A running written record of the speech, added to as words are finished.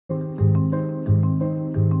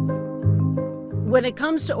When it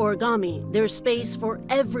comes to origami, there's space for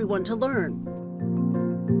everyone to learn.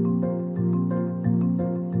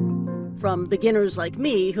 From beginners like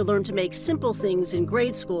me who learned to make simple things in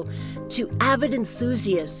grade school to avid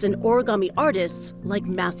enthusiasts and origami artists like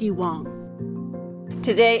Matthew Wong.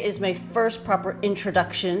 Today is my first proper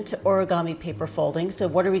introduction to origami paper folding. So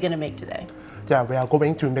what are we going to make today? Yeah, we are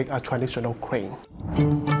going to make a traditional crane.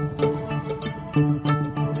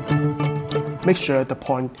 Make sure the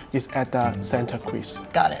point is at the center crease.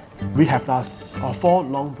 Got it. We have the 4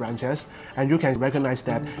 long branches, and you can recognize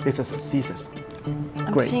that this is a scissors.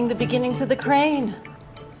 I'm seeing the beginnings of the crane.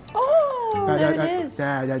 Oh, there it is.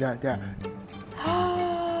 Yeah.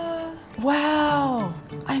 Wow,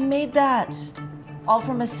 I made that all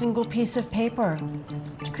from a single piece of paper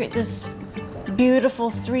to create this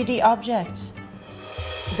beautiful 3D object.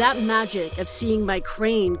 That magic of seeing my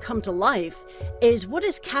crane come to life is what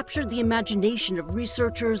has captured the imagination of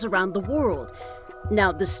researchers around the world.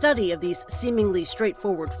 Now, the study of these seemingly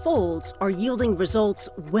straightforward folds are yielding results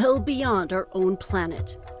well beyond our own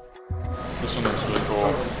planet. This one looks really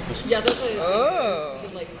cool. Yeah, that's what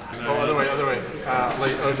Other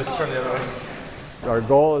way. Just turn the other way. Our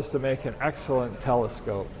goal is to make an excellent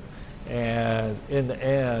telescope. And in the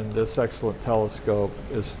end, this excellent telescope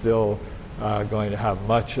is still going to have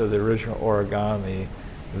much of the original origami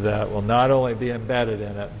that will not only be embedded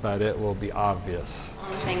in it, but it will be obvious.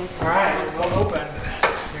 Thanks. All right, we'll open.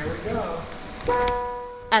 Here we go.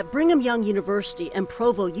 At Brigham Young University in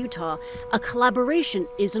Provo, Utah, a collaboration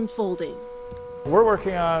is unfolding. We're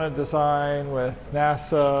working on a design with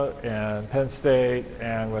NASA and Penn State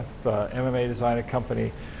and with MMA Design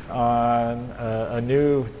Company on a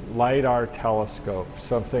new LiDAR telescope,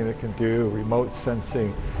 something that can do remote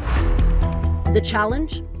sensing. The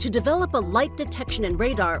challenge? To develop a light detection and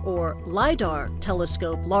radar, or LiDAR,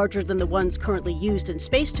 telescope larger than the ones currently used in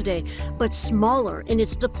space today, but smaller in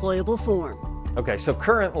its deployable form. Okay, so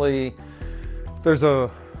currently there's a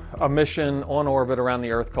mission on orbit around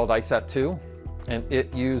the Earth called ISAT-2, and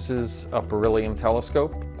it uses a beryllium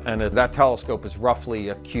telescope, and that telescope is roughly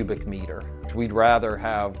a cubic meter. We'd rather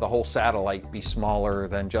have the whole satellite be smaller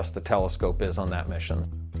than just the telescope is on that mission.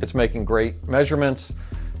 It's making great measurements,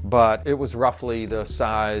 but it was roughly the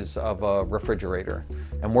size of a refrigerator.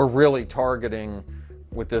 And we're really targeting,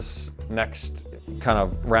 with this next kind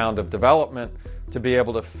of round of development, to be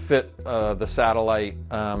able to fit the satellite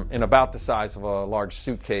in about the size of a large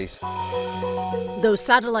suitcase. Those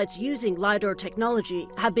satellites using LiDAR technology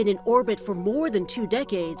have been in orbit for more than 2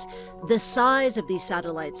 decades. The size of these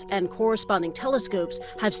satellites and corresponding telescopes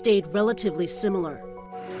have stayed relatively similar.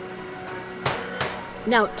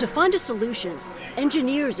 Now, to find a solution,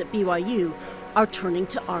 engineers at BYU are turning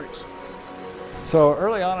to art. So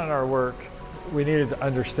early on in our work, we needed to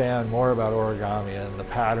understand more about origami and the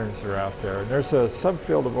patterns that are out there. And there's a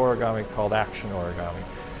subfield of origami called action origami,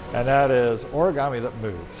 and that is origami that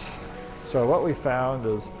moves. So what we found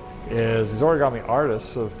is these origami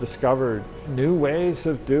artists have discovered new ways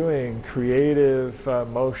of doing creative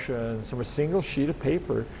motions from a single sheet of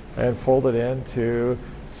paper and fold it into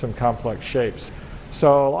some complex shapes.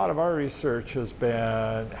 So a lot of our research has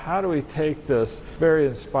been, how do we take this very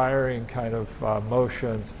inspiring kind of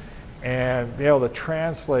motions and be able to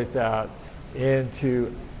translate that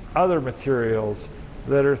into other materials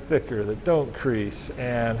that are thicker, that don't crease,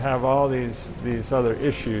 and have all these other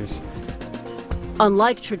issues.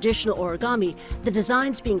 Unlike traditional origami, the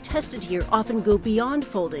designs being tested here often go beyond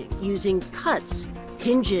folding, using cuts,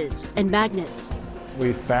 hinges, and magnets.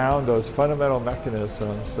 We found those fundamental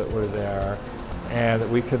mechanisms that were there and that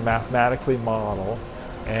we could mathematically model,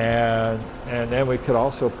 and then we could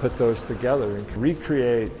also put those together and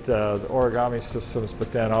recreate the origami systems,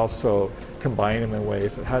 but then also combine them in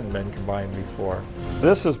ways that hadn't been combined before.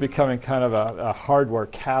 This is becoming kind of a hardware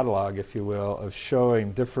catalog, if you will, of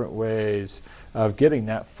showing different ways of getting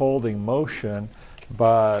that folding motion,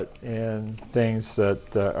 but in things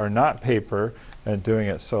that are not paper, and doing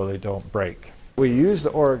it so they don't break. We use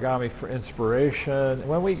the origami for inspiration.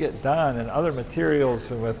 When we get done in other materials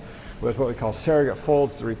and with what we call surrogate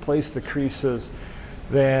folds to replace the creases,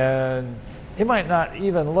 then it might not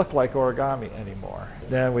even look like origami anymore.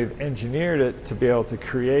 Then we've engineered it to be able to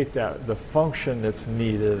create the function that's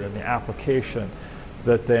needed and the application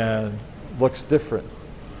that then looks different.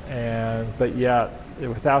 But yet,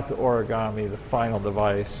 without the origami, the final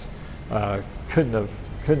device couldn't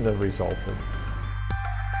have resulted.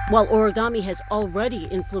 While origami has already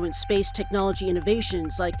influenced space technology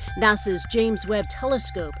innovations like NASA's James Webb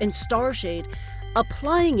Telescope and Starshade,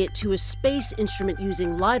 applying it to a space instrument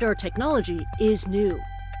using LiDAR technology is new.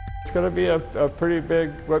 It's going to be a pretty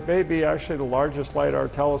big, what may be actually the largest LiDAR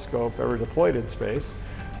telescope ever deployed in space.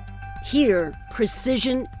 Here,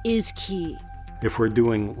 precision is key. If we're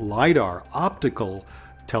doing LiDAR optical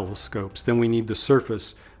telescopes, then we need the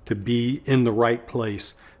surface to be in the right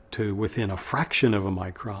place to within a fraction of a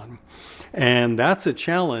micron. And that's a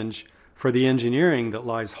challenge for the engineering that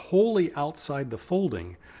lies wholly outside the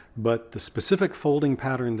folding, but the specific folding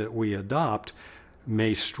pattern that we adopt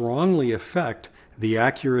may strongly affect the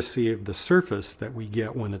accuracy of the surface that we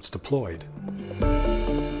get when it's deployed.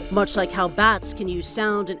 Much like how bats can use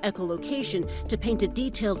sound and echolocation to paint a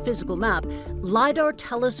detailed physical map, LiDAR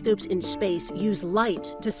telescopes in space use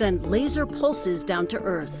light to send laser pulses down to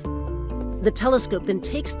Earth. The telescope then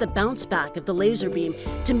takes the bounce back of the laser beam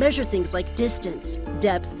to measure things like distance,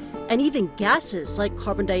 depth, and even gases like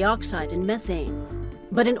carbon dioxide and methane.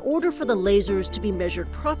 But in order for the lasers to be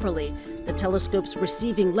measured properly, the telescope's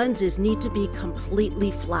receiving lenses need to be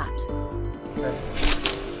completely flat.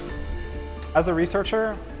 As a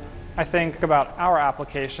researcher, I think about our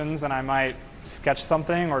applications, and I might sketch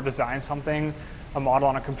something or design something, a model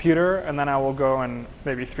on a computer, and then I will go and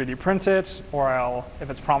maybe 3D print it, or if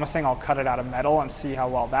it's promising, I'll cut it out of metal and see how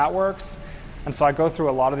well that works. And so I go through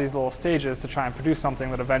a lot of these little stages to try and produce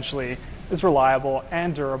something that eventually is reliable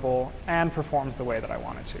and durable and performs the way that I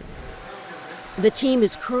want it to. The team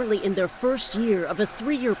is currently in their first year of a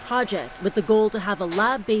 3-year project with the goal to have a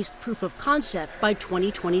lab-based proof of concept by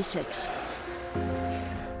 2026.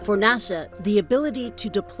 For NASA, the ability to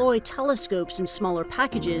deploy telescopes in smaller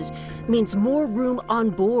packages means more room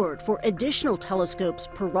on board for additional telescopes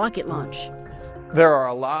per rocket launch. There are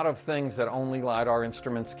a lot of things that only LiDAR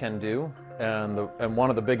instruments can do, and one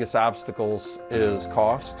of the biggest obstacles is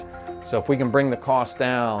cost. So if we can bring the cost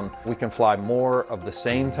down, we can fly more of the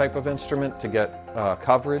same type of instrument to get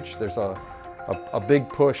coverage. There's a big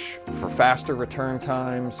push for faster return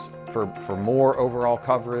times, for more overall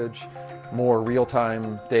coverage, more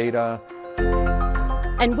real-time data.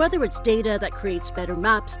 And whether it's data that creates better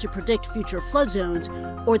maps to predict future flood zones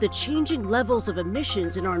or the changing levels of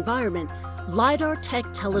emissions in our environment, LiDAR tech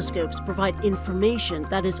telescopes provide information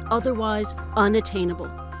that is otherwise unattainable.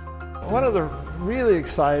 One of the really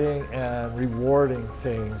exciting and rewarding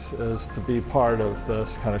things is to be part of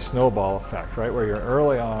this kind of snowball effect, right? Where you're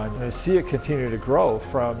early on and to see it continue to grow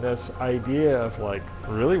from this idea of like,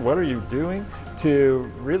 really, what are you doing?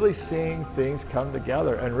 To really seeing things come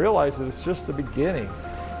together and realize that it's just the beginning.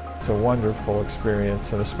 It's a wonderful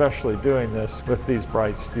experience, and especially doing this with these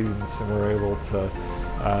bright students, and we're able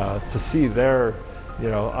to see their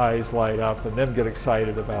eyes light up and them get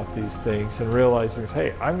excited about these things and realizing,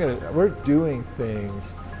 hey, we're doing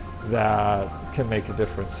things that can make a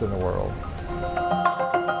difference in the world.